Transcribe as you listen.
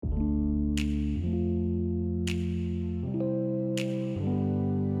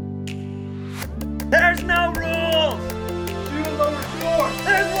There's no rules! Do the lower score!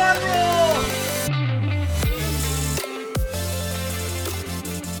 There's one rule!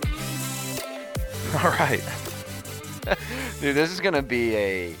 All right. Dude, this is going to be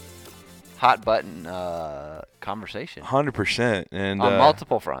a hot button conversation 100%. And on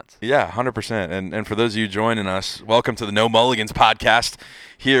multiple fronts. Yeah, 100%. And for those of you joining us, welcome to the No Mulligans podcast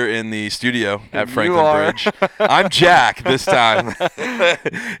here in the studio at Franklin Bridge. I'm Jack this time,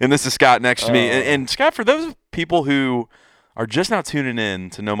 and this is Scott next to me. And Scott, for those people who are just now tuning in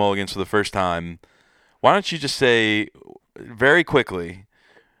to No Mulligans for the first time, why don't you just say very quickly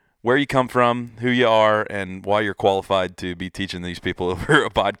where you come from, who you are, and why you're qualified to be teaching these people over a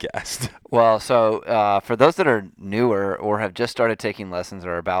podcast. Well, so for those that are newer or have just started taking lessons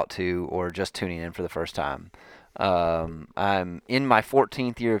or are about to or just tuning in for the first time, I'm in my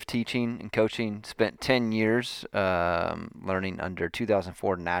 14th year of teaching and coaching, spent 10 years learning under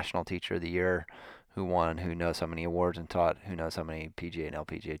 2004 National Teacher of the Year, who knows how many awards and taught who knows how many PGA and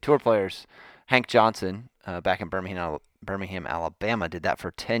LPGA Tour players. Hank Johnson, back in Birmingham, Alabama, did that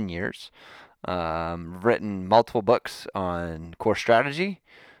for 10 years. Written multiple books on course strategy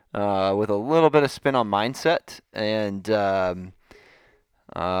with a little bit of spin on mindset, and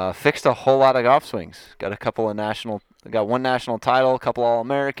fixed a whole lot of golf swings. Got one national title, a couple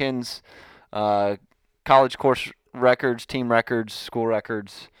All-Americans, college course records, team records, school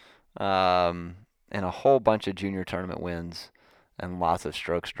records, and a whole bunch of junior tournament wins. And lots of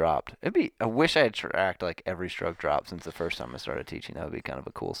strokes dropped. I wish I had tracked like every stroke drop since the first time I started teaching. That would be kind of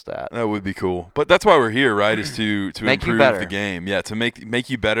a cool stat. That would be cool. But that's why we're here, right? Is to improve the game. Yeah, to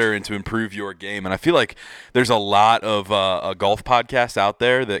make you better and to improve your game. And I feel like there's a lot of golf podcasts out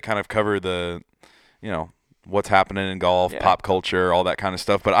there that kind of cover the, what's happening in golf, pop culture, all that kind of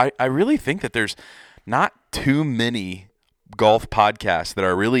stuff. But I really think that there's not too many golf podcasts that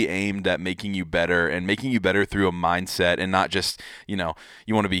are really aimed at making you better and making you better through a mindset, and not just, you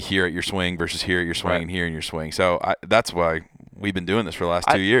want to be here at your swing versus here at your swing and here in your swing. So that's why we've been doing this for the last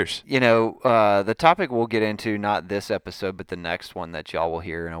 2 years. The topic we'll get into, not this episode, but the next one that y'all will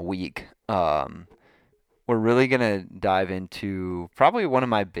hear in a week. We're really going to dive into probably one of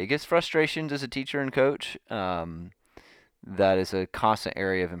my biggest frustrations as a teacher and coach. That is a constant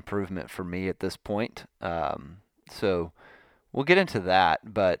area of improvement for me at this point. So we'll get into that,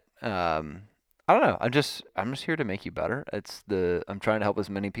 but I don't know. I'm just here to make you better. I'm trying to help as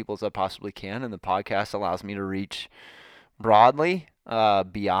many people as I possibly can, and the podcast allows me to reach broadly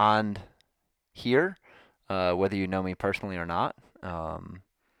beyond here, whether you know me personally or not.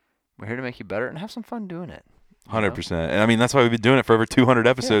 We're here to make you better and have some fun doing it. 100%. And I mean, that's why we've been doing it for over 200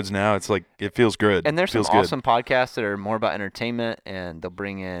 episodes now. It's like, it feels good. And there's some awesome podcasts that are more about entertainment, and they'll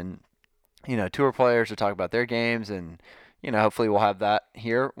bring in tour players to talk about their games, and hopefully we'll have that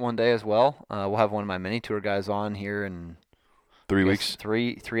here one day as well. We'll have one of my mini tour guys on here in 3 weeks.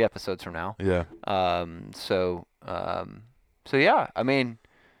 Three episodes from now. Yeah. So yeah, I mean,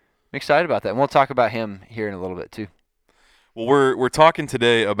 I'm excited about that, and we'll talk about him here in a little bit too. Well, we're talking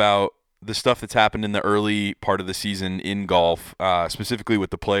today about the stuff that's happened in the early part of the season in golf, specifically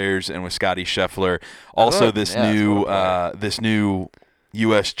with the players and with Scotty Scheffler. Also, this new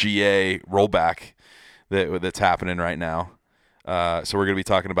USGA rollback that's happening right now. So we're going to be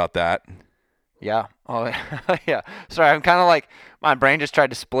talking about that. Yeah. Oh, yeah. Sorry, I'm kind of like, my brain just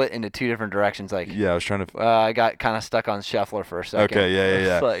tried to split into two different directions. Like, yeah, I was trying to. I got kind of stuck on Scheffler for a second. Okay,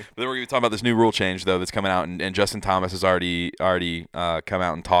 yeah. Like, but then we're going to be talking about this new rule change, though, that's coming out, and Justin Thomas has already come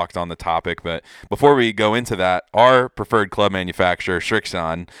out and talked on the topic. But before we go into that, our preferred club manufacturer,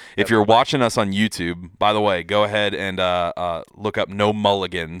 Srixon. If you're watching us on YouTube, by the way, go ahead and look up No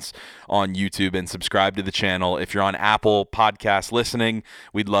Mulligans on YouTube and subscribe to the channel. If you're on Apple Podcast listening,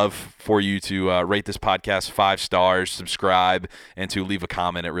 we'd love for you to rate this podcast 5 stars, subscribe, and to leave a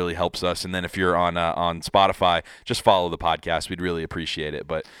comment. It really helps us. And then if you're on Spotify, just follow the podcast. We'd really appreciate it.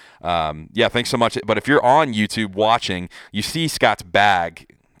 But thanks so much. But if you're on YouTube watching, you see Scott's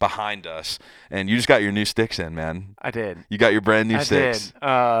bag behind us, and you just got your new sticks in, man. I did. You got your brand new sticks.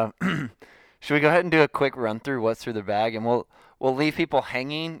 I did. Should we go ahead and do a quick run through what's through the bag, and we'll leave people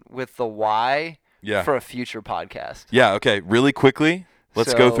hanging with the why for a future podcast. Yeah. Okay. Really quickly.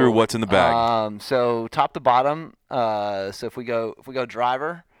 Let's go through what's in the bag. So top to bottom. So if we go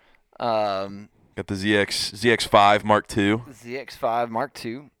driver. Got the ZX5 Mark II. ZX5 Mark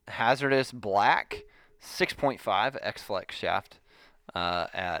II, hazardous black, 6.5 X-Flex shaft,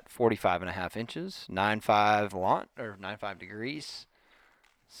 at 45.5 inches, 9.5 launch or 9.5 degrees.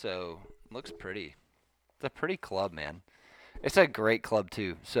 So looks pretty. It's a pretty club, man. It's a great club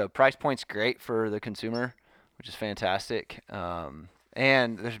too. So price point's great for the consumer, which is fantastic.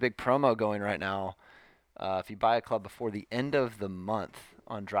 And there's a big promo going right now. If you buy a club before the end of the month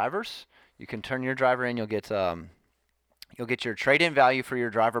on drivers, you can turn your driver in. You'll get your trade-in value for your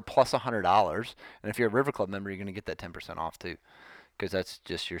driver plus $100. And if you're a River Club member, you're going to get that 10% off too, because that's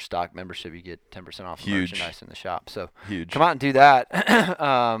just your stock membership. You get 10% off Huge. merchandise in the shop. So Huge. come out and do that.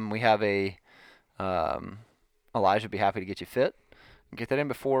 We have Elijah would be happy to get you fit. Get that in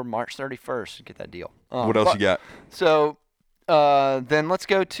before March 31st. Get that deal. What else you got? So then let's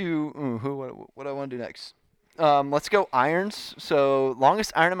go to what do I want to do next? Let's go irons. So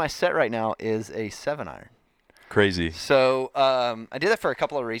longest iron in my set right now is a 7-iron. Crazy. So I did that for a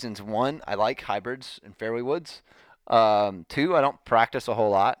couple of reasons. One, I like hybrids and fairway woods. Two, I don't practice a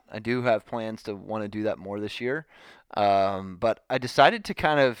whole lot. I do have plans to want to do that more this year. But I decided to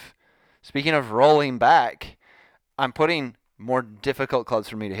kind of, speaking of rolling back, I'm putting more difficult clubs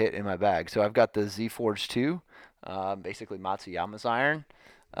for me to hit in my bag. So I've got the Z Forge 2, basically Matsuyama's iron,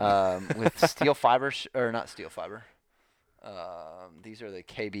 with steel fiber, or not steel fiber. These are the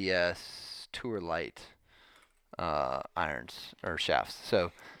KBS Tour Light irons or shafts.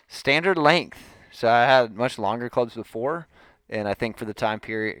 So standard length. So I had much longer clubs before, and I think for the time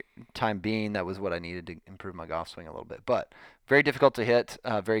being, that was what I needed to improve my golf swing a little bit. But very difficult to hit,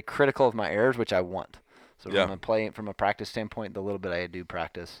 very critical of my errors, which I want. So from a practice standpoint, the little bit I do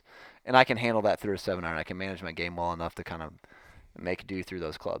practice, and I can handle that through a 7-iron. I can manage my game well enough to kind of make do through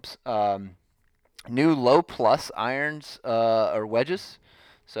those clubs. New low plus irons or wedges.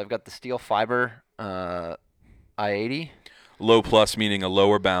 So I've got the steel fiber I-80. Low plus meaning a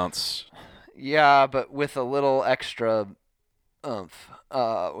lower bounce. Yeah, but with a little extra oomph,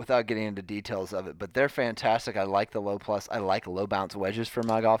 without getting into details of it. But they're fantastic. I like the low plus. I like low bounce wedges for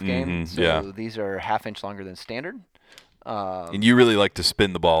my golf game. So these are half-inch longer than standard. And you really like to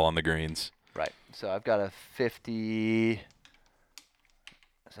spin the ball on the greens. Right. So I've got a 50.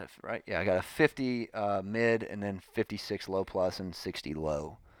 Is that right? Yeah, I got a 50 mid and then 56 low plus and 60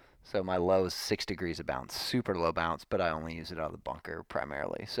 low. So my low is 6 degrees of bounce, super low bounce, but I only use it out of the bunker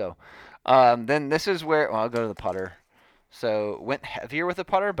primarily. So then this is where I'll go to the putter. So went heavier with the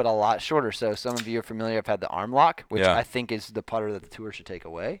putter, but a lot shorter. So some of you are familiar. I've had the arm lock, which I think is the putter that the tour should take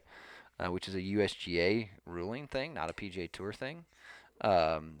away, which is a USGA ruling thing, not a PGA Tour thing.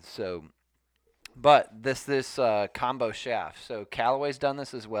 But this combo shaft. So Callaway's done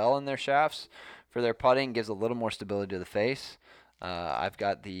this as well in their shafts for their putting. Gives a little more stability to the face. I've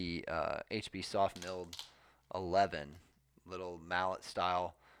got the HB Soft Milled 11, little mallet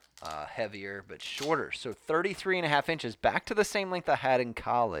style, heavier but shorter. So 33.5 inches, back to the same length I had in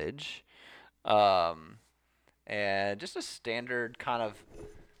college. And just a standard kind of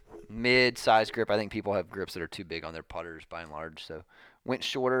mid-size grip. I think people have grips that are too big on their putters by and large. So went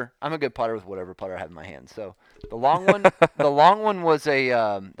shorter. I'm a good putter with whatever putter I have in my hand. So the long one was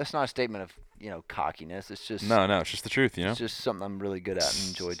that's not a statement of cockiness. It's just no, it's just the truth. It's just something I'm really good at and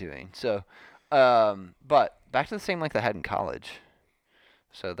enjoy doing. So, but back to the same length I had in college.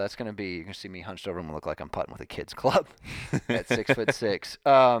 So that's gonna be, you're gonna see me hunched over and look like I'm putting with a kid's club at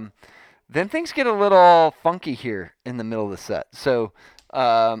 6'6". Then things get a little funky here in the middle of the set. So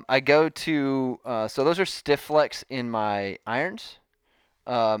I go to so those are stiff flex in my irons,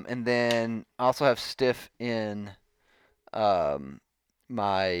 and then I also have stiff in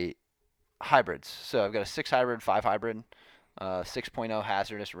my hybrids. So I've got a 6 hybrid, 5 hybrid, 6.0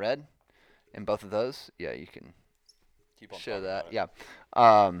 hazardous red in both of those. Yeah, you can keep on show that. it. Yeah.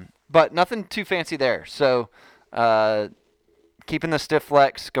 But nothing too fancy there. So keeping the stiff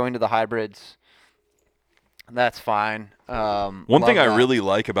flex, going to the hybrids, that's fine. One thing I really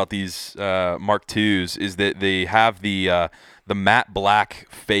like about these Mark IIs is that they have the matte black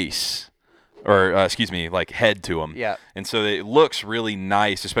face. Or, like head to them. Yeah. And so it looks really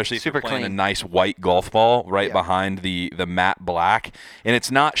nice, especially if Super you're playing clean. a nice white golf ball behind the matte black. And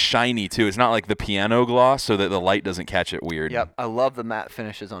it's not shiny, too. It's not like the piano gloss so that the light doesn't catch it weird. Yep. I love the matte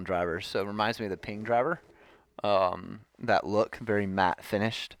finishes on drivers. So it reminds me of the Ping driver. That look, very matte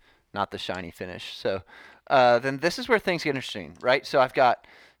finished, not the shiny finish. So then this is where things get interesting, right? So I've got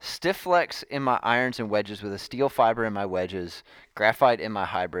stiff flex in my irons and wedges with a steel fiber in my wedges, graphite in my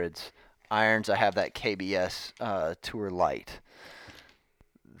hybrids. Irons, I have that KBS Tour Light.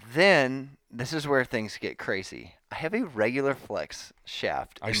 Then this is where things get crazy. I have a regular flex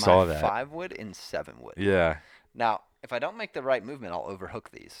shaft in my 5 wood and 7 wood. Yeah. Now, if I don't make the right movement, I'll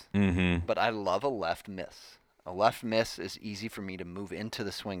overhook these. Mm-hmm. But I love a left miss. A left miss is easy for me to move into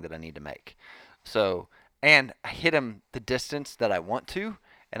the swing that I need to make. So, and I hit them the distance that I want to,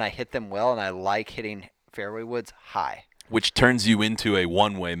 and I hit them well, and I like hitting fairway woods high. Which turns you into a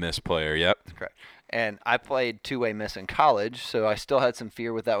one-way miss player. Yep. That's correct. And I played two-way miss in college, so I still had some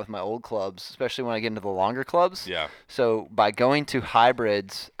fear with that with my old clubs, especially when I get into the longer clubs. Yeah. So by going to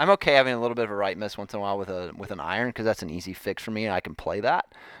hybrids, I'm okay having a little bit of a right miss once in a while with an iron because that's an easy fix for me and I can play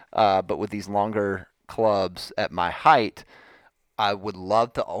that. But with these longer clubs at my height, I would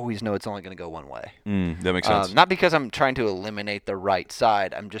love to always know it's only going to go one way. That makes sense. Not because I'm trying to eliminate the right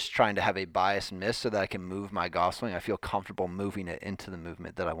side. I'm just trying to have a bias miss so that I can move my golf swing. I feel comfortable moving it into the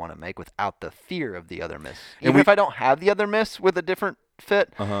movement that I want to make without the fear of the other miss. Even if I don't have the other miss with a different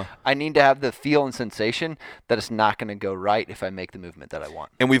fit, I need to have the feel and sensation that it's not going to go right if I make the movement that I want.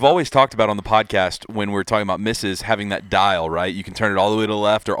 And we've always talked about on the podcast when we're talking about misses, having that dial, right? You can turn it all the way to the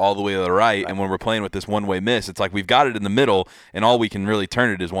left or all the way to the right. And when we're playing with this one-way miss, it's like we've got it in the middle, and all we can really turn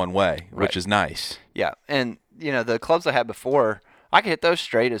it is one way, which is nice. Yeah, and the clubs I had before, I could hit those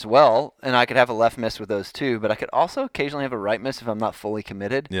straight as well, and I could have a left miss with those too, but I could also occasionally have a right miss if I'm not fully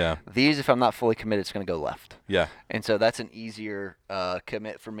committed. Yeah. These, if I'm not fully committed, it's going to go left. Yeah. And so that's an easier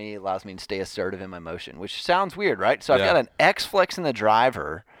commit for me. It allows me to stay assertive in my motion, which sounds weird, right? So I've got an X flex in the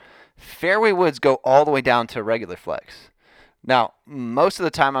driver. Fairway woods go all the way down to a regular flex. Now, most of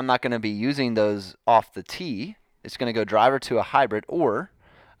the time I'm not going to be using those off the tee. It's going to go driver to a hybrid, or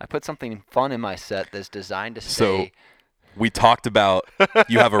I put something fun in my set that's designed to stay. We talked about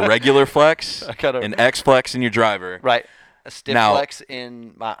you have a regular flex, an X flex in your driver. Right. A stiff flex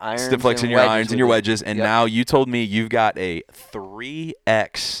in my irons. Stiff flex in your irons and your wedges. And now you told me you've got a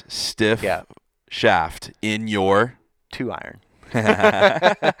 3X stiff shaft in your 2-iron.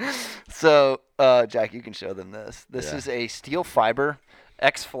 So, Jack, you can show them this. This is a steel fiber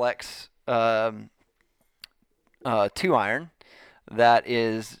X flex 2-iron that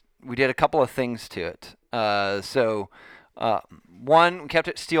is, we did a couple of things to it. One, we kept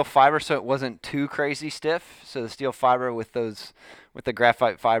it steel fiber so it wasn't too crazy stiff. So the steel fiber with the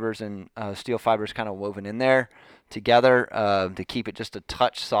graphite fibers and steel fibers kind of woven in there together to keep it just a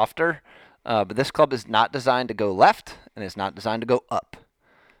touch softer. But this club is not designed to go left, and it's not designed to go up.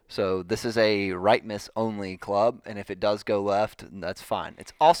 So this is a right miss only club, and if it does go left, that's fine.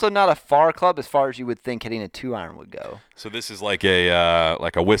 It's also not a far club as far as you would think hitting a 2-iron would go. So this is like a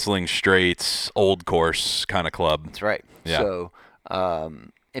Whistling Straits old course kind of club. That's right. Yeah. So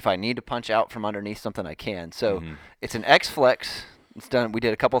if I need to punch out from underneath something, I can. So it's an X flex. It's done. We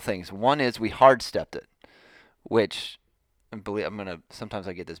did a couple things. One is we hard stepped it, which sometimes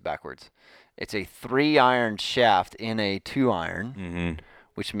I get this backwards. It's a 3-iron shaft in a 2-iron.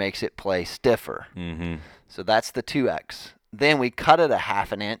 Which makes it play stiffer. So that's the 2X. Then we cut it a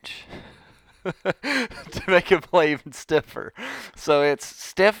half an inch to make it play even stiffer. So it's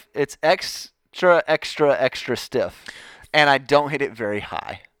stiff. It's extra stiff. And I don't hit it very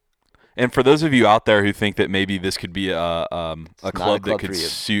high. And for those of you out there who think that maybe this could be a club that could for you.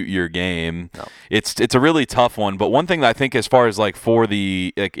 suit your game, No. it's a really tough one. But one thing that I think, as far as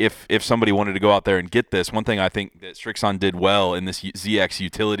if somebody wanted to go out there and get this, one thing I think that Strixon did well in this ZX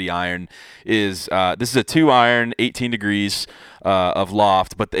utility iron is this is a 2-iron, 18 degrees of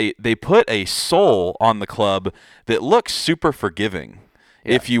loft, but they put a sole on the club that looks super forgiving.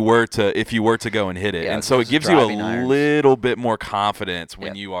 Yeah. If you were to go and hit it, Yeah, and so it gives you a irons. little bit more confidence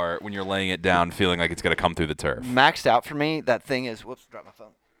when you're laying it down, feeling like it's going to come through the turf. Maxed out for me, that thing is. Whoops, dropped my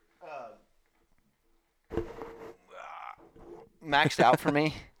phone. Maxed out for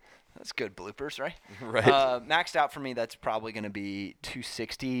me. That's good bloopers, right? Right. Maxed out for me, that's probably going to be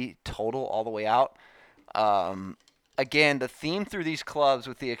 260 total all the way out. Again, the theme through these clubs,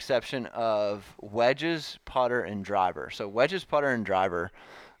 with the exception of wedges, putter, and driver. So wedges, putter, and driver,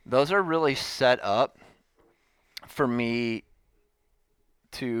 those are really set up for me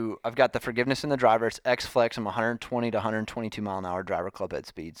to – I've got the forgiveness in the driver. It's X-Flex. I'm 120 to 122 mile an hour driver club head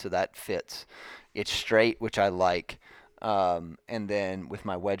speed, so that fits. It's straight, which I like. And then with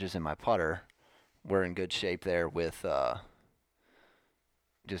my wedges and my putter, we're in good shape there with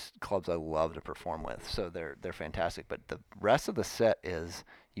just clubs I love to perform with. So they're fantastic. But the rest of the set is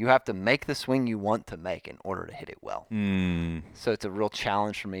you have to make the swing you want to make in order to hit it well. So it's a real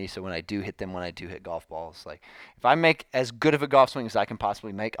challenge for me. So when I do hit golf balls, like if I make as good of a golf swing as I can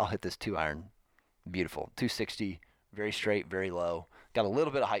possibly make, I'll hit this 2-iron. Beautiful. 260, very straight, very low. Got a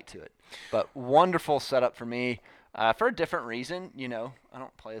little bit of height to it. But wonderful setup for me. For a different reason, I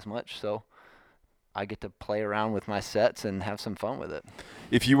don't play as much, so I get to play around with my sets and have some fun with it.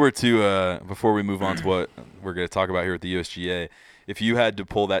 If you were to, before we move on to what we're going to talk about here at the USGA, if you had to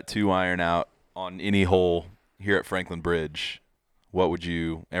pull that 2-iron out on any hole here at Franklin Bridge, what would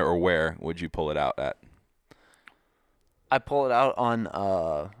you, or where would you pull it out at? I pull it out on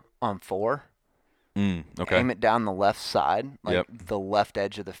 4. Okay. Aim it down the left side, like Yep. the left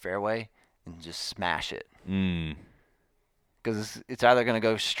edge of the fairway, and just smash it. Because it's either going to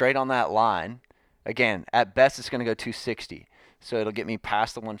go straight on that line. Again, at best, it's going to go 260. So it'll get me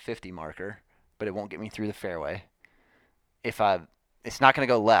past the 150 marker, but it won't get me through the fairway. It's not going to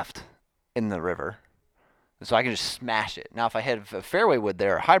go left in the river. So I can just smash it. Now, if I hit a fairway wood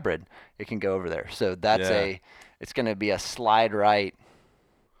there, a hybrid, it can go over there. So it's going to be a slide right.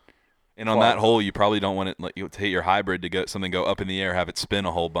 And on that hole, you probably don't want it to hit your hybrid to go up in the air, have it spin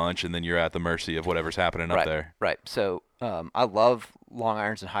a whole bunch, and then you're at the mercy of whatever's happening up there. Right. So I love long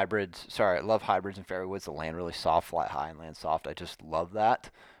irons and hybrids. Sorry, I love hybrids and fairway woods that land really soft, fly high, and land soft. I just love that.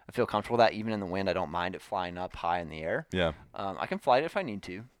 I feel comfortable with that. Even in the wind, I don't mind it flying up high in the air. Yeah. I can fly it if I need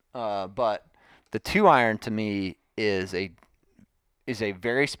to. But the 2-iron to me is a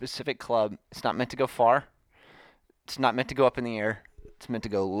very specific club. It's not meant to go far. It's not meant to go up in the air. It's meant to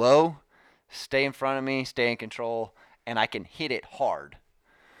go low, stay in front of me, stay in control, and I can hit it hard.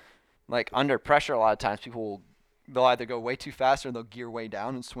 Like under pressure, a lot of times they'll either go way too fast or they'll gear way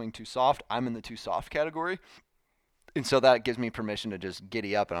down and swing too soft. I'm in the too soft category. And so that gives me permission to just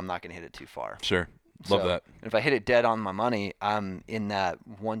giddy up, and I'm not going to hit it too far. Sure. Love that. If I hit it dead on my money, I'm in that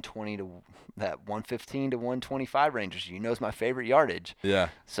 120 to that 115 to 125 range, which is my favorite yardage. Yeah.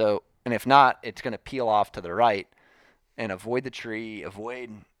 So, and if not, it's going to peel off to the right and avoid the tree,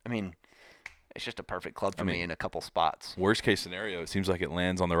 it's just a perfect club for me in a couple spots. Worst case scenario, it seems like it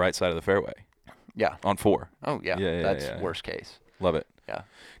lands on the right side of the fairway. Yeah. On 4. Oh, yeah. That's worst case. Love it. Yeah.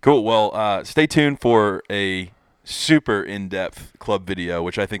 Cool. Well, stay tuned for a super in-depth club video,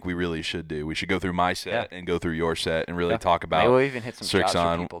 which I think we really should do. We should go through my set and go through your set and really talk about. Maybe we'll even hit some shots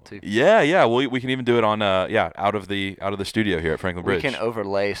Srixon. for people too. Yeah. We can even do it on out of the studio here at Franklin Bridge. We can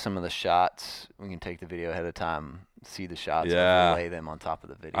overlay some of the shots. We can take the video ahead of time, see the shots, overlay them on top of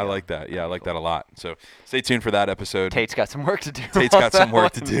the video. I like that. Yeah, I like that a lot. So stay tuned for that episode. Tate's got some work to do. Tate's got some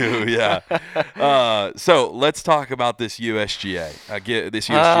work to do. Yeah. So let's talk about this USGA. This USGA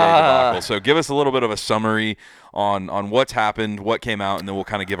debacle. So give us a little bit of a summary on what's happened, what came out, and then we'll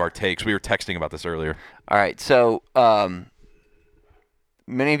kind of give our takes. We were texting about this earlier. All right. So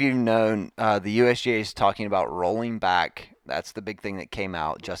many of you know the USGA is talking about rolling back. That's the big thing that came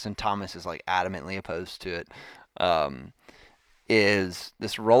out. Justin Thomas is like adamantly opposed to it. Is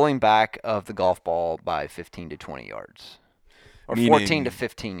this rolling back of the golf ball by 15 to 20 yards. Or 14 to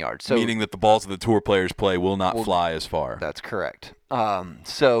 15 yards. So, meaning that the balls that the tour players play will not fly as far. That's correct. My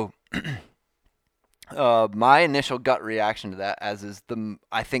initial gut reaction to that, as is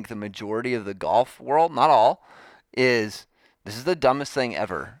I think the majority of the golf world, not all, is this is the dumbest thing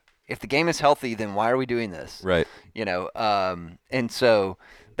ever. If the game is healthy, then why are we doing this? Right. And so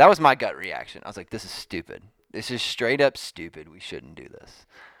that was my gut reaction. I was like, this is stupid. This is straight up stupid. We shouldn't do this.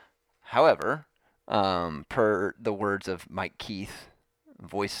 However, per the words of Mike Keith,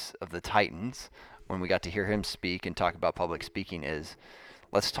 voice of the Titans, when we got to hear him speak and talk about public speaking, is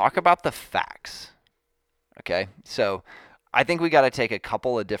let's talk about the facts. Okay? So I think we got to take a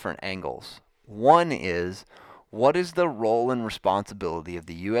couple of different angles. One is, what is the role and responsibility of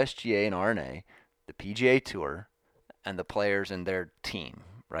the USGA and RNA, the PGA Tour, and the players and their team,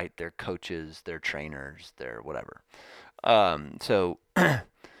 right? Their coaches, their trainers, their whatever. So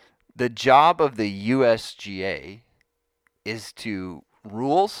the job of the USGA is to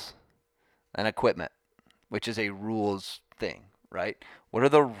rules and equipment, which is a rules thing, right? What are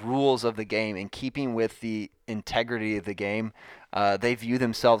the rules of the game in keeping with the integrity of the game? They view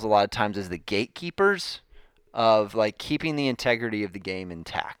themselves a lot of times as the gatekeepers of like keeping the integrity of the game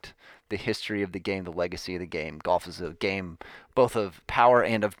intact, the history of the game, the legacy of the game. Golf is a game both of power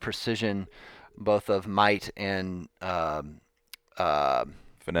and of precision, both of might and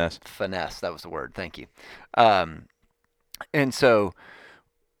finesse. Finesse, that was the word. Thank you. And so,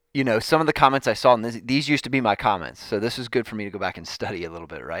 some of the comments I saw, and these used to be my comments, so this is good for me to go back and study a little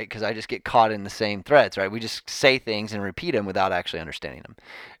bit, right? Because I just get caught in the same threads, right? We just say things and repeat them without actually understanding them.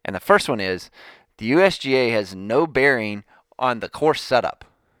 And the first one is, the USGA has no bearing on the course setup,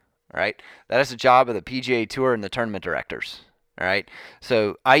 right? That is the job of the PGA Tour and the tournament directors, all right?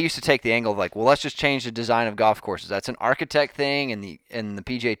 So I used to take the angle of like, well, let's just change the design of golf courses. That's an architect thing, and the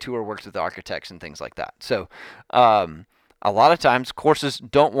PGA Tour works with architects and things like that. So a lot of times courses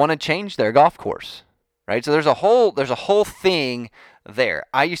don't want to change their golf course, right? So there's a whole thing there.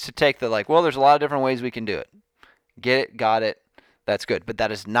 I used to take the like, well, there's a lot of different ways we can do it. Get it, got it. That's good. But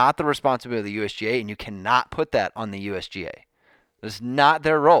that is not the responsibility of the USGA, and you cannot put that on the USGA. It's not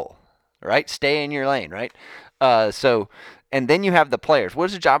their role, right? Stay in your lane, right? And then you have the players. What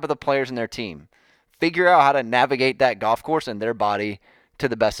is the job of the players and their team? Figure out how to navigate that golf course and their body to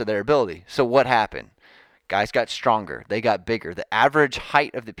the best of their ability. So what happened? Guys got stronger. They got bigger. The average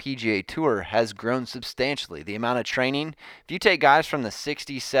height of the PGA Tour has grown substantially. The amount of training, if you take guys from the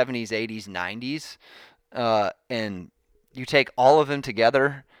 60s, 70s, 80s, 90s, and you take all of them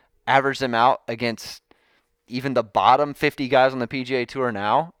together, average them out against even the bottom 50 guys on the PGA Tour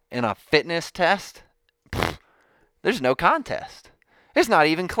now in a fitness test, there's no contest. It's not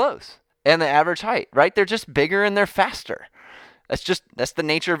even close. And the average height, right? They're just bigger and they're faster. That's the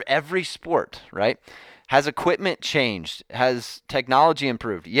nature of every sport, right? Has equipment changed? Has technology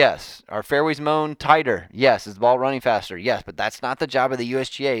improved? Yes. Are fairways mown tighter? Yes. Is the ball running faster? Yes. But that's not the job of the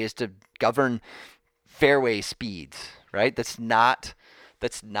USGA, is to govern fairway speeds, right? That's not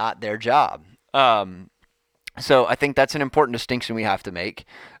their job. So I think that's an important distinction we have to make.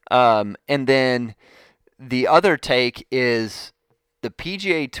 And then the other take is the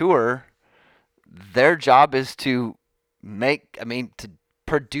PGA Tour, their job is to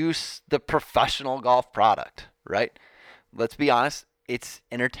produce the professional golf product, right? Let's be honest, it's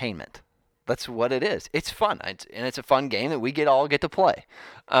entertainment. That's what it is. It's fun, and it's a fun game that we all get to play.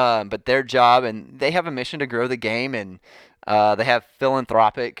 But their job, and they have a mission to grow the game, and they have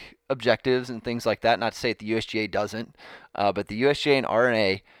philanthropic objectives and things like that. Not to say that the USGA doesn't, but the USGA and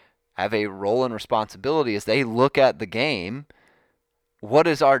R&A have a role and responsibility as they look at the game. What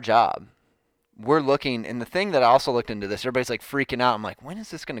is our job? We're looking, and the thing that I also looked into this, everybody's like freaking out. I'm like, when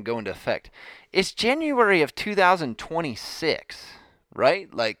is this going to go into effect? It's January of 2026,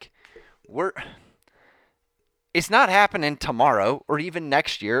 right? Like, it's not happening tomorrow or even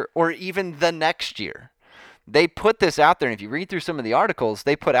next year or even the next year. They put this out there, and if you read through some of the articles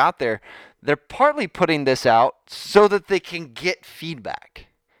they put out there, they're partly putting this out so that they can get feedback.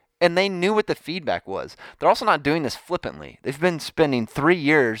 And they knew what the feedback was. They're also not doing this flippantly. They've been spending 3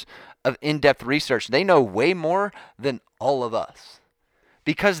 years of in-depth research. They know way more than all of us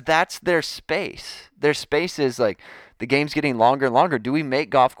because that's their space. Their space is like, the game's getting longer and longer. Do we make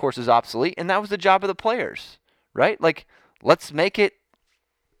golf courses obsolete? And that was the job of the players, right? Like, let's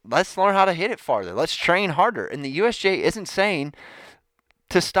learn how to hit it farther. Let's train harder. And the USGA isn't saying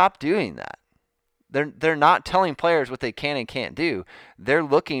to stop doing that. They're not telling players what they can and can't do. They're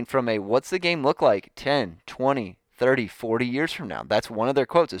looking from what's the game look like 10, 20, 30, 40 years from now. That's one of their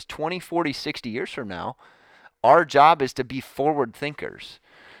quotes is 20, 40, 60 years from now. Our job is to be forward thinkers.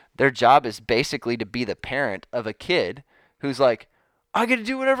 Their job is basically to be the parent of a kid who's like, I get to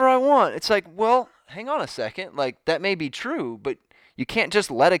do whatever I want. It's like, well, hang on a second. Like, that may be true, but you can't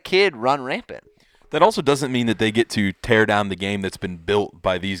just let a kid run rampant. That also doesn't mean that they get to tear down the game that's been built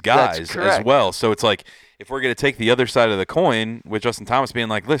by these guys as well. So it's like, if we're going to take the other side of the coin with Justin Thomas being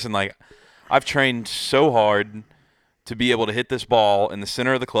like, listen, like, I've trained so hard to be able to hit this ball in the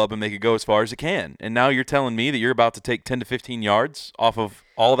center of the club and make it go as far as it can. And now you're telling me that you're about to take 10 to 15 yards off of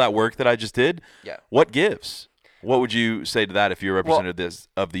all of that work that I just did? Yeah. What gives? What would you say to that if you're representative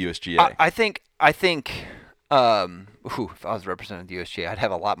of the USGA? I think if I was representing the USGA, I'd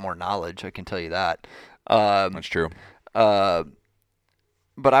have a lot more knowledge. I can tell you that. That's true. But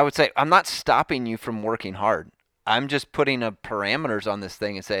I would say I'm not stopping you from working hard. I'm just putting parameters on this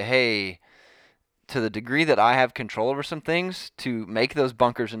thing and say, hey, to the degree that I have control over some things, to make those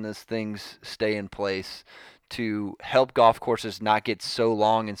bunkers and those things stay in place, to help golf courses not get so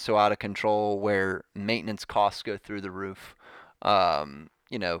long and so out of control where maintenance costs go through the roof.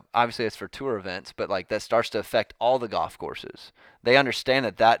 Obviously it's for tour events, but like that starts to affect all the golf courses. They understand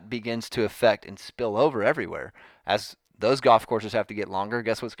that begins to affect and spill over everywhere. As those golf courses have to get longer,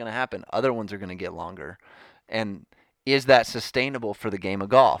 guess what's going to happen? Other ones are going to get longer. And is that sustainable for the game of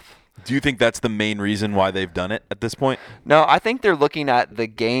golf? Do you think that's the main reason why they've done it at this point? No, I think they're looking at the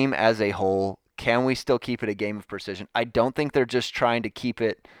game as a whole. Can we still keep it a game of precision? I don't think they're just trying to keep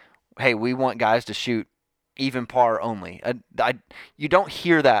it, hey, we want guys to shoot even par only. You don't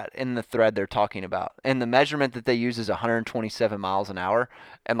hear that in the thread they're talking about. And the measurement that they use is 127 miles an hour.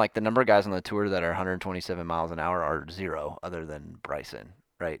 And like the number of guys on the tour that are 127 miles an hour are zero other than Bryson,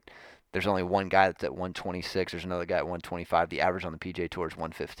 right? There's only one guy that's at 126. There's another guy at 125. The average on the PGA Tour is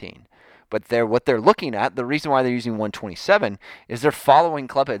 115. But what they're looking at, the reason why they're using 127 is they're following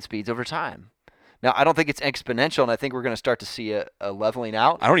clubhead speeds over time. Now, I don't think it's exponential, and I think we're going to start to see a leveling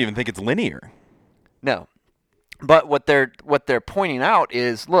out. I don't even think it's linear. No. But what they're pointing out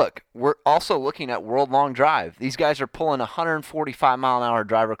is, look, we're also looking at world-long drive. These guys are pulling 145 mile an hour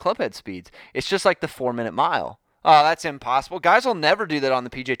driver clubhead speeds. It's just like the 4-minute mile. Oh, that's impossible. Guys will never do that on the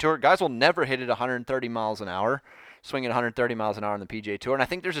PGA Tour. Guys will never hit it 130 miles an hour, swing at 130 miles an hour on the PGA Tour. And I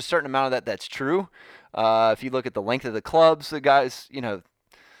think there's a certain amount of that's true. If you look at the length of the clubs, the guys, the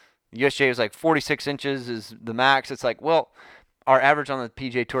USGA is like 46 inches is the max. It's like, well, our average on the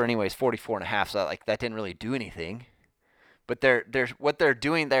PGA Tour anyway is 44.5, so like that didn't really do anything. But what they're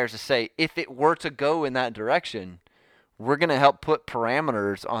doing there is to say, if it were to go in that direction, we're going to help put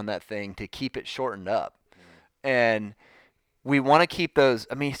parameters on that thing to keep it shortened up. And we want to keep those.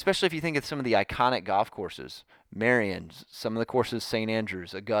 I mean, especially if you think of some of the iconic golf courses, Marion, some of the courses, St.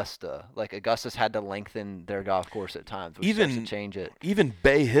 Andrews, Augusta. Like Augusta's had to lengthen their golf course at times, which starts to change it. Even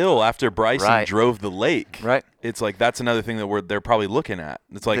Bay Hill after Bryson drove the lake. Right. It's like that's another thing that they're probably looking at.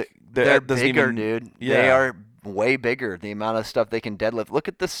 It's like they're bigger, dude. Yeah. They are way bigger. The amount of stuff they can deadlift. Look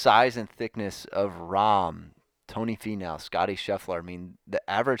at the size and thickness of Rahm, Tony Finau, Scotty Scheffler. I mean, the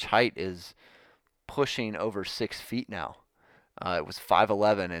average height is pushing over 6 feet now. It was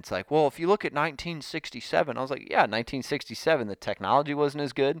 5'11". It's like, well, if you look at 1967, I was like, yeah, 1967, the technology wasn't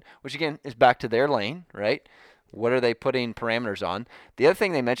as good, which again is back to their lane, right? What are they putting parameters on? The other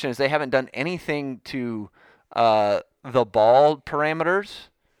thing they mentioned is they haven't done anything to the ball parameters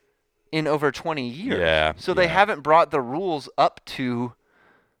in over 20 years. Yeah. So they haven't brought the rules up to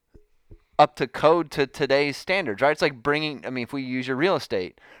code to today's standards, right? It's like bringing, I mean, if we use your real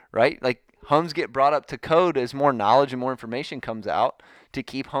estate, right? Like homes get brought up to code as more knowledge and more information comes out to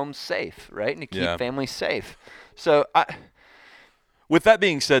keep homes safe, right? And to keep families safe. So with that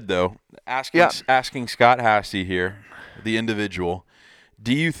being said, though, asking Scott Hassey here, the individual,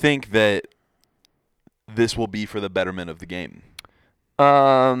 do you think that this will be for the betterment of the game?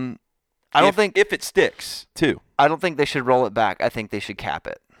 I don't think if it sticks too. I don't think they should roll it back. I think they should cap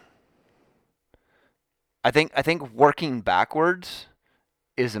it. I think working backwards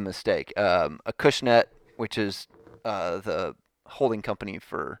is a mistake. Acushnet, which is the holding company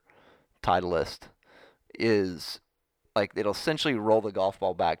for Titleist, is like it'll essentially roll the golf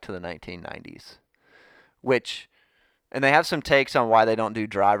ball back to the 1990s, and they have some takes on why they don't do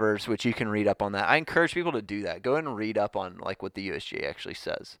drivers, which you can read up on that. I encourage people to do that. Go ahead and read up on like what the USGA actually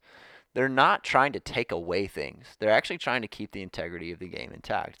says. They're not trying to take away things. They're actually trying to keep the integrity of the game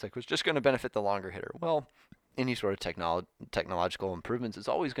intact. It's like it's just going to benefit the longer hitter. Well, any sort of technological improvements is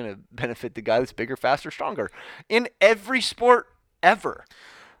always going to benefit the guy that's bigger, faster, stronger in every sport ever.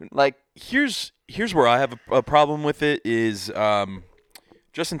 Like here's where I have a problem with it is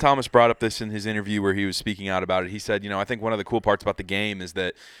Justin Thomas brought up this in his interview where he was speaking out about it. He said, I think one of the cool parts about the game is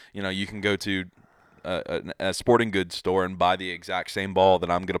that, you can go to a sporting goods store and buy the exact same ball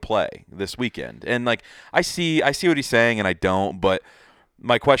that I'm going to play this weekend. And like I see what he's saying and I don't, but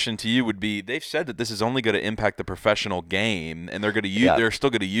my question to you would be, they've said that this is only going to impact the professional game, and they're going to use they're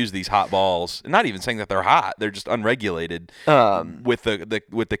still going to use these hot balls. Not even saying that they're hot; they're just unregulated with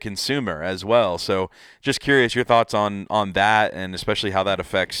the consumer as well. So, just curious your thoughts on that, and especially how that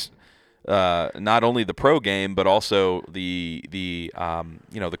affects not only the pro game but also the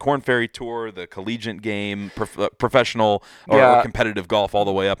Korn Ferry Tour, the collegiate game, professional or competitive golf, all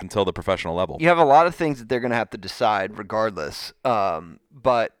the way up until the professional level. You have a lot of things that they're going to have to decide regardless.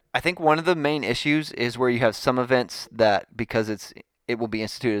 But I think one of the main issues is where you have some events that, because it will be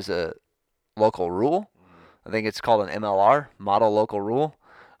instituted as a local rule. I think it's called an MLR, model local rule,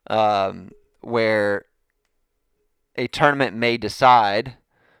 where a tournament may decide.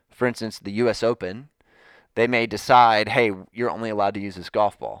 For instance, the U.S. Open, they may decide, hey, you're only allowed to use this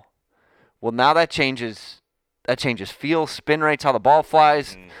golf ball. Well, now that changes feel, spin rates, how the ball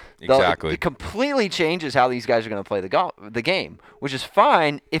flies. Exactly. It completely changes how these guys are going to play the game, which is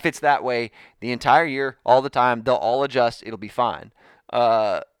fine if it's that way the entire year, all the time. They'll all adjust. It'll be fine.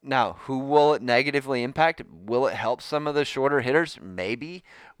 Now, who will it negatively impact? Will it help some of the shorter hitters? Maybe.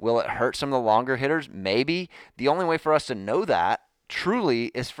 Will it hurt some of the longer hitters? Maybe. The only way for us to know that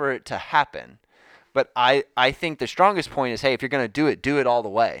truly is for it to happen. But I think the strongest point is, hey, if you're going to do it all the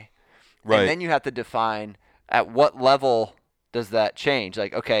way. Right. And then you have to define at what level does that change.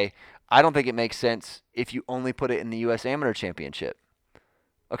 Like, okay, I don't think it makes sense if you only put it in the U.S. Amateur Championship.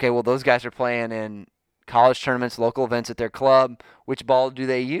 Okay, well, those guys are playing in college tournaments, local events at their club. Which ball do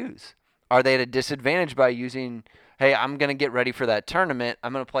they use? Are they at a disadvantage by using, hey, I'm going to get ready for that tournament.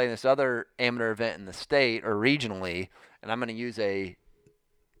 I'm going to play this other amateur event in the state or regionally, and I'm going to use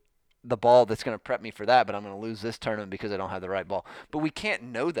the ball that's going to prep me for that, but I'm going to lose this tournament because I don't have the right ball. But we can't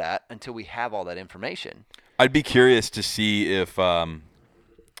know that until we have all that information. I'd be curious to see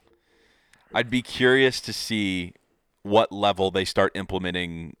what level they start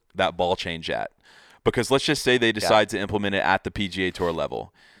implementing that ball change at. Because let's just say they decide to implement it at the PGA Tour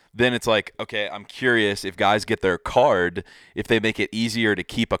level. Then it's like, okay, I'm curious if guys get their card, if they make it easier to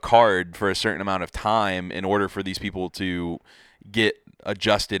keep a card for a certain amount of time in order for these people to get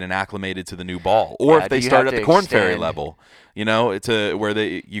adjusted and acclimated to the new ball, or if they start at the Corn Ferry level. It's where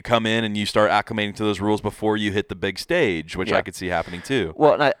you come in and you start acclimating to those rules before you hit the big stage, which I could see happening too.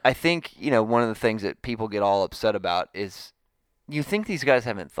 Well, and I think one of the things that people get all upset about is you think these guys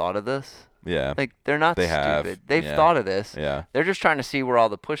haven't thought of this. Yeah. Like, they're not stupid. They've thought of this. Yeah. They're just trying to see where all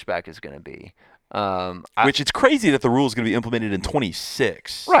the pushback is going to be. Which it's crazy that the rule is going to be implemented in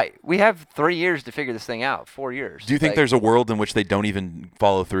 26. Right. We have 3 years to figure this thing out. 4 years. Do you think there's a world in which they don't even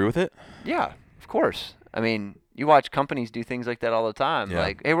follow through with it? Yeah, of course. I mean, you watch companies do things like that all the time. Yeah.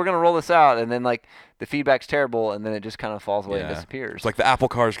 Like, hey, we're going to roll this out, and then, like, the feedback's terrible, and then it just kind of falls away and disappears. It's like the Apple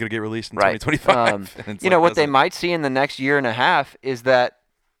car is going to get released in 2025. What they might see in the next year and a half is that,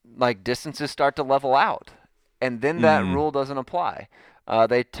 like, distances start to level out, and then that rule doesn't apply.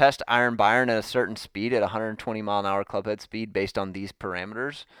 They test iron by iron at a certain speed at 120 mile an hour clubhead speed based on these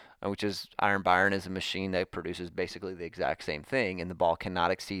parameters, which is iron by iron is a machine that produces basically the exact same thing, and the ball cannot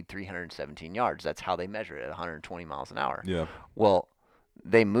exceed 317 yards. That's how they measure it at 120 miles an hour. Yeah. Well,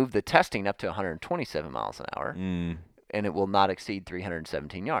 they moved the testing up to 127 miles an hour, and it will not exceed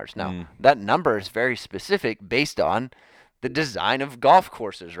 317 yards. Now, that number is very specific based on the design of golf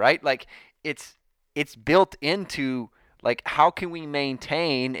courses, right? Like, it's built into, like, how can we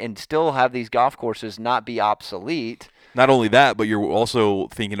maintain and still have these golf courses not be obsolete? Not only that, but you're also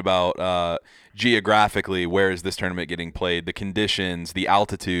thinking about geographically, where is this tournament getting played, the conditions, the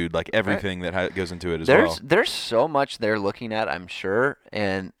altitude, like everything that goes into it as well. There's so much they're looking at, I'm sure,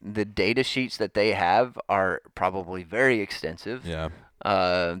 and the data sheets that they have are probably very extensive. Yeah.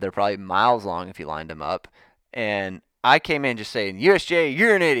 They're probably miles long if you lined them up. And I came in just saying, USGA,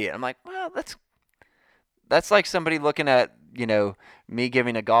 you're an idiot. I'm like, well, that's like somebody looking at, me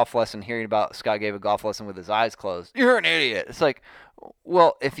giving a golf lesson, hearing about Scott gave a golf lesson with his eyes closed. You're an idiot. It's like,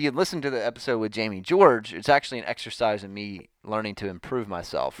 well, if you listen to the episode with Jamie George, it's actually an exercise in me learning to improve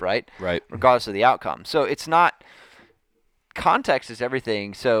myself, right? Right. Regardless of the outcome. So it's not – context is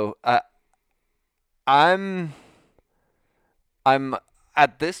everything. So I'm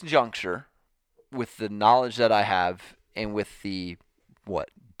at this juncture with the knowledge that I have and with the,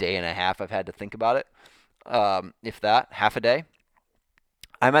 day and a half I've had to think about it, if that, half a day.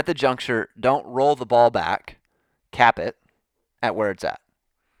 I'm at the juncture, don't roll the ball back, cap it at where it's at,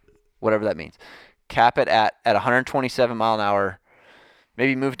 whatever that means. Cap it at 127 mile an hour,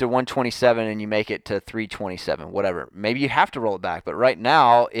 maybe move to 127 and you make it to 327, whatever. Maybe you have to roll it back, but right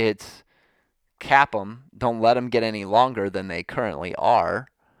now it's cap them, don't let them get any longer than they currently are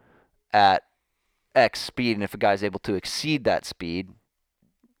at X speed, and if a guy's able to exceed that speed,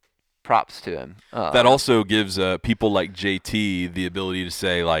 props to him. That also gives people like JT the ability to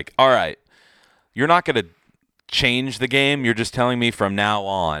say, like, all right, you're not going to change the game. You're just telling me from now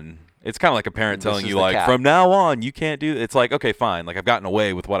on. It's kind of like a parent telling you, like, from now on, you can't do it. It's like, okay, fine. Like, I've gotten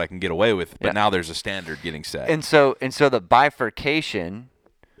away with what I can get away with, but now there's a standard getting set. And so the bifurcation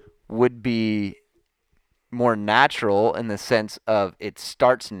would be more natural in the sense of it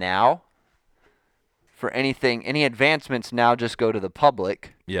starts now. For any advancements now just go to the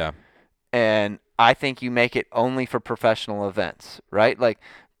public. Yeah. And I think you make it only for professional events, right? Like,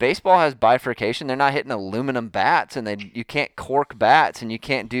 baseball has bifurcation. They're not hitting aluminum bats, and you can't cork bats, and you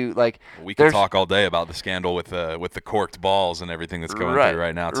can't do, like... We can talk all day about the scandal with the corked balls and everything that's going through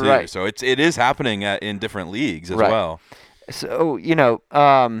right now, too. Right. So it is happening in different leagues as well. So, yeah,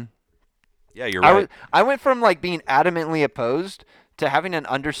 you're right. I went from, like, being adamantly opposed to having an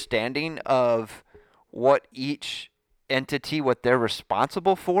understanding of what each entity, what they're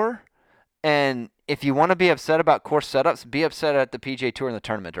responsible for. And if you want to be upset about course setups, be upset at the PGA Tour and the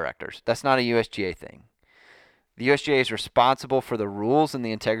tournament directors. That's not a USGA thing. The USGA is responsible for the rules and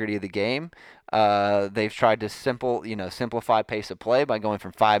the integrity of the game. They've tried to simplify pace of play by going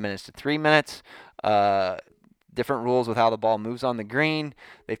from 5 minutes to 3 minutes. Different rules with how the ball moves on the green.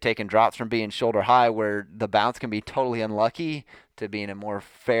 They've taken drops from being shoulder high where the bounce can be totally unlucky to being a more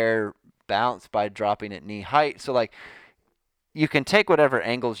fair bounce by dropping at knee height. So, like, you can take whatever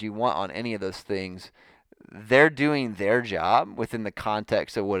angles you want on any of those things. They're doing their job within the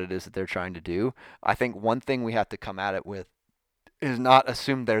context of what it is that they're trying to do. I think one thing we have to come at it with is not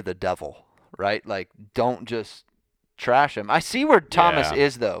assume they're the devil, right? Like, don't just trash them. I see where Thomas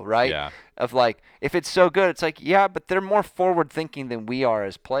is, though, right? Yeah. Of, like, if it's so good, it's like, yeah, but they're more forward-thinking than we are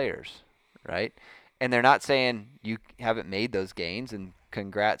as players, right? And they're not saying you haven't made those gains, and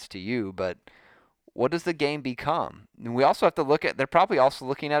congrats to you, but what does the game become? And we also have to look at, they're probably also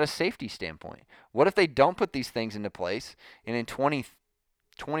looking at a safety standpoint. What if they don't put these things into place, and in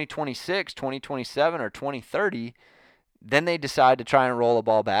 2026, 2027, or 2030, then they decide to try and roll a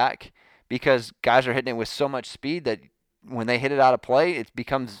ball back because guys are hitting it with so much speed that when they hit it out of play, it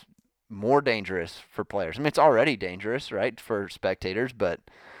becomes more dangerous for players. I mean, it's already dangerous, right, for spectators, but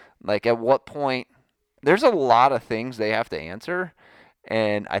like at what point there's a lot of things they have to answer,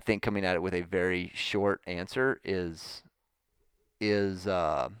 and I think coming at it with a very short answer is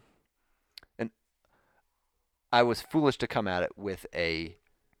and I was foolish to come at it with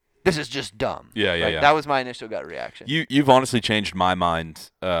this is just dumb. Yeah. That was my initial gut reaction. You've honestly changed my mind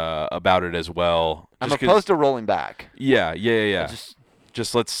about it as well. I'm opposed to rolling back. Yeah.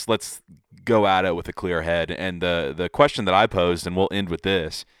 Just let's go at it with a clear head. And the question that I posed, and we'll end with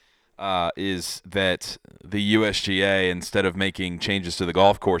this, is that the USGA, instead of making changes to the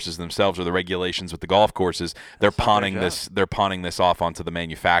golf courses themselves or the regulations with the golf courses, they're pawning this off onto the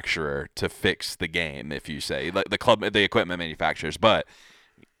manufacturer to fix the game, if you say, like the equipment manufacturers. But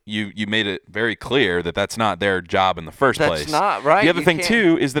you made it very clear that that's not their job in the first place. That's not right. The other thing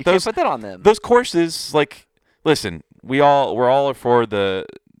too is that can't put that on them. Those courses, like, listen, we're all for the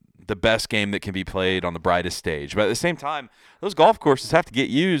best game that can be played on the brightest stage, but at the same time, those golf courses have to get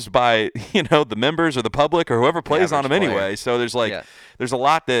used by the members or the public or whoever plays on them anyway. So there's there's a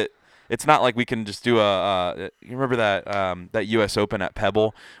lot that. It's not like we can just do you remember that U.S. Open at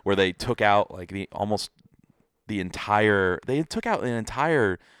Pebble where they took out like an entire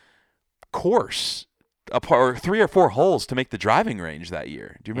course, or 3 or 4 holes to make the driving range that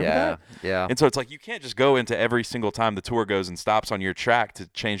year. Do you remember that? Yeah. And so it's like you can't just go into every single time the tour goes and stops on your track to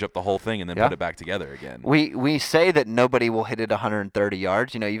change up the whole thing and then put it back together again. We say that nobody will hit it 130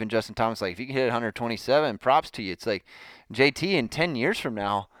 yards. Even Justin Thomas, like, if you can hit it 127, props to you. It's like, JT, in 10 years from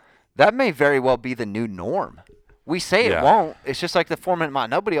now, that may very well be the new norm. We say it won't. It's just like the 4-minute mile.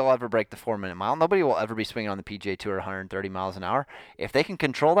 Nobody will ever break the 4-minute mile. Nobody will ever be swinging on the PGA Tour 130 miles an hour. If they can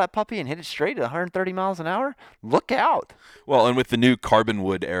control that puppy and hit it straight at 130 miles an hour, look out. Well, and with the new carbon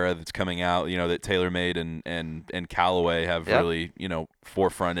wood era that's coming out, that TaylorMade and Callaway have really,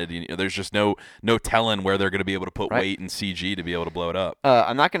 forefronted. There's just no telling where they're going to be able to put weight and CG to be able to blow it up.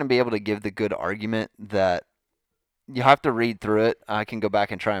 I'm not going to be able to give the good argument that you have to read through it. I can go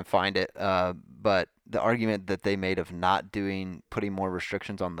back and try and find it, but the argument that they made of not putting more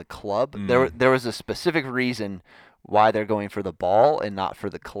restrictions on the club, there was a specific reason why they're going for the ball and not for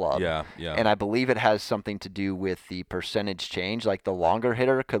the club. Yeah. And I believe it has something to do with the percentage change. Like the longer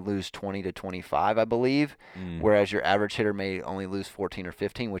hitter could lose 20 to 25, I believe, whereas your average hitter may only lose 14 or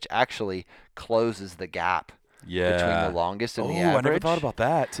 15, which actually closes the gap between the longest and the average. I never thought about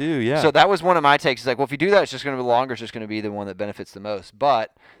that too. Yeah. So that was one of my takes. It's like, well, if you do that, it's just going to be longer. It's just going to be the one that benefits the most.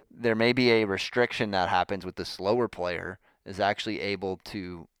 But there may be a restriction that happens with the slower player is actually able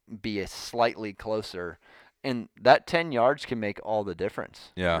to be a slightly closer, and that 10 yards can make all the difference.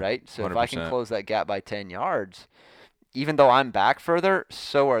 Yeah. Right. So 100%. if I can close that gap by 10 yards, even though I'm back further,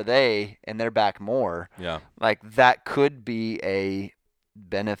 so are they, and they're back more. Yeah. Like that could be a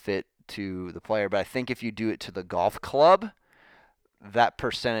benefit to the player, but I think if you do it to the golf club, that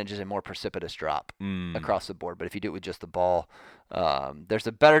percentage is a more precipitous drop across the board. But if you do it with just the ball, there's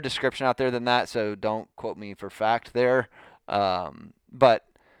a better description out there than that, so don't quote me for fact there. But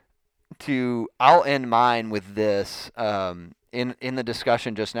I'll end mine with this. In the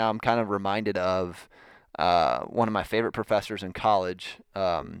discussion just now, I'm kind of reminded of one of my favorite professors in college,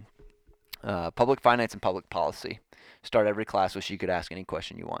 public finance and public policy. Start every class with she could ask any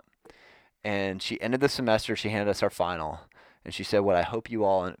question you want. And she ended the semester, she handed us our final, and she said, what I hope you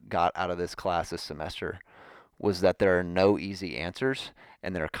all got out of this class this semester was that there are no easy answers,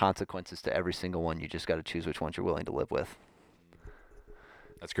 and there are consequences to every single one. You just got to choose which ones you're willing to live with.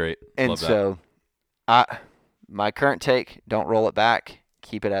 That's great. And Love so my current take, don't roll it back.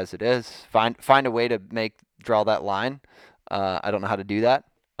 Keep it as it is. Find a way to draw that line. I don't know how to do that,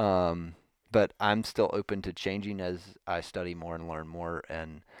 but I'm still open to changing as I study more and learn more.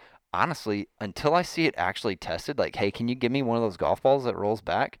 And honestly, until I see it actually tested, like, hey, can you give me one of those golf balls that rolls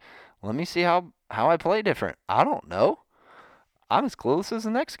back? Let me see how I play different. I don't know. I'm as clueless as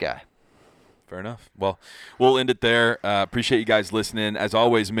the next guy. Fair enough. Well, we'll end it there. Appreciate you guys listening. As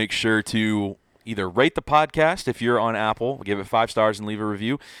always, make sure to either rate the podcast if you're on Apple, give it 5 stars and leave a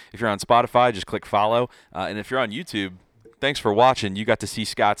review. If you're on Spotify, just click follow. And if you're on YouTube, thanks for watching. You got to see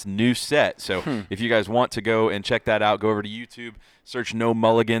Scott's new set. So if you guys want to go and check that out, go over to YouTube, search No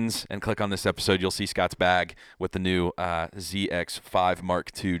Mulligans, and click on this episode. You'll see Scott's bag with the new ZX5 Mark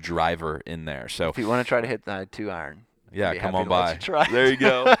II driver in there. So if you want to try to hit the 2-iron. Yeah, come on by. There you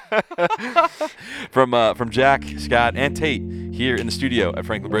go. From Jack, Scott, and Tate here in the studio at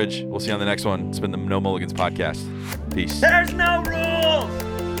Franklin Bridge. We'll see you on the next one. It's been the No Mulligans podcast. Peace. There's no rule.